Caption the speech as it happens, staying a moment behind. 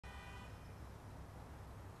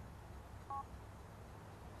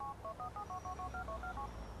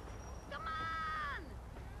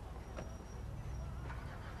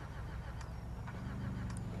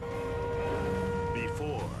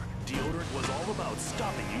about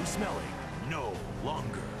stopping you smelling no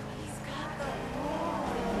longer.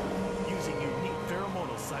 Using unique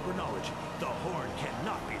pheromonal cybernology, the horn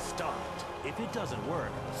cannot be stopped. If it doesn't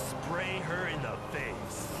work, spray her in the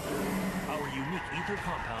face. Our unique ether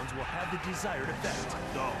compounds will have the desired effect.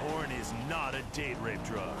 The horn is not a date rape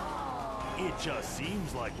drug. It just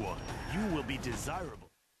seems like one. You will be desirable.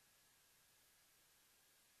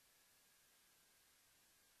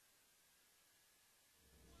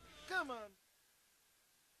 Come on.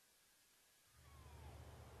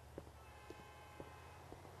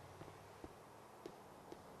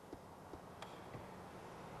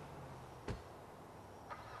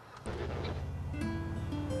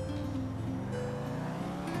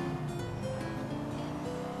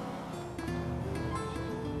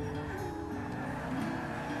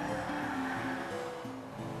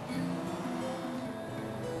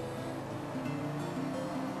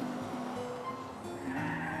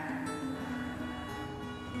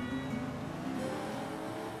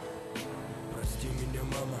 Прости меня,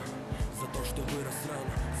 мама, за то, что вырос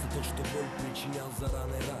рано, за то, что боль причинял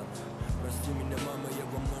заранее рано. Прости меня, мама, я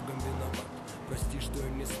во многом виноват. Прости, что я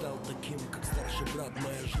не стал таким, как старший брат.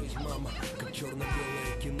 Моя жизнь, мама, как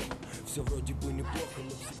черно-белое кино. Все вроде бы неплохо,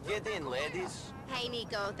 но всегда... Get in, ladies. Hey,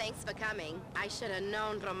 Nico, thanks for coming. I should have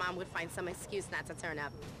known Roman would find some excuse not to turn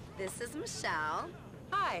up. This is Michelle.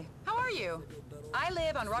 Hi, how are you? I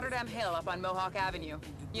live on Rotterdam Hill up on Mohawk Avenue.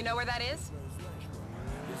 You know where that is?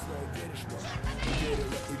 Веришь, мама,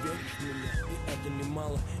 верила и веришь в меня. И это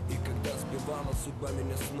немало. И когда сбивала судьба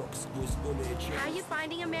меня с ног сквозь более чем... How you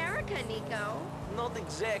finding America, Nico? Not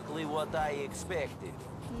exactly what I expected.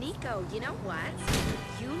 Nico, you know what?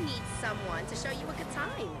 You need someone to show you a good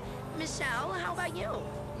time. Michelle, how about you?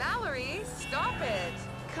 Mallory, stop it!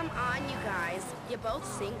 Come on, you guys. You're both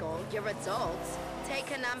single. You're adults. Take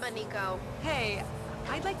a number, Nico. Hey,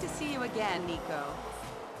 I'd like to see you again, Nico.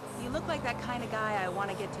 You look like that kind of guy I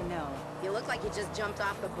want to get to know. You look like you just jumped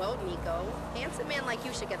off the boat, Nico. Handsome man like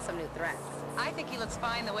you should get some new threats. I think he looks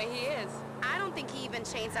fine the way he is. I don't think he even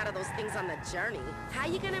changed out of those things on the journey. How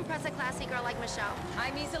you gonna impress a classy girl like Michelle?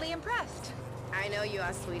 I'm easily impressed. I know you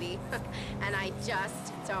are, sweetie. And I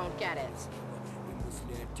just don't get it.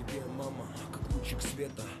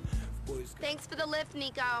 Thanks for the lift,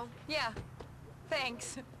 Nico. Yeah,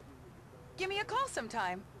 thanks. Give me a call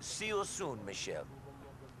sometime. See you soon, Michelle.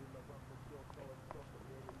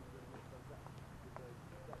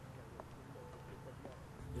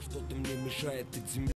 Что-то мне мешает идти.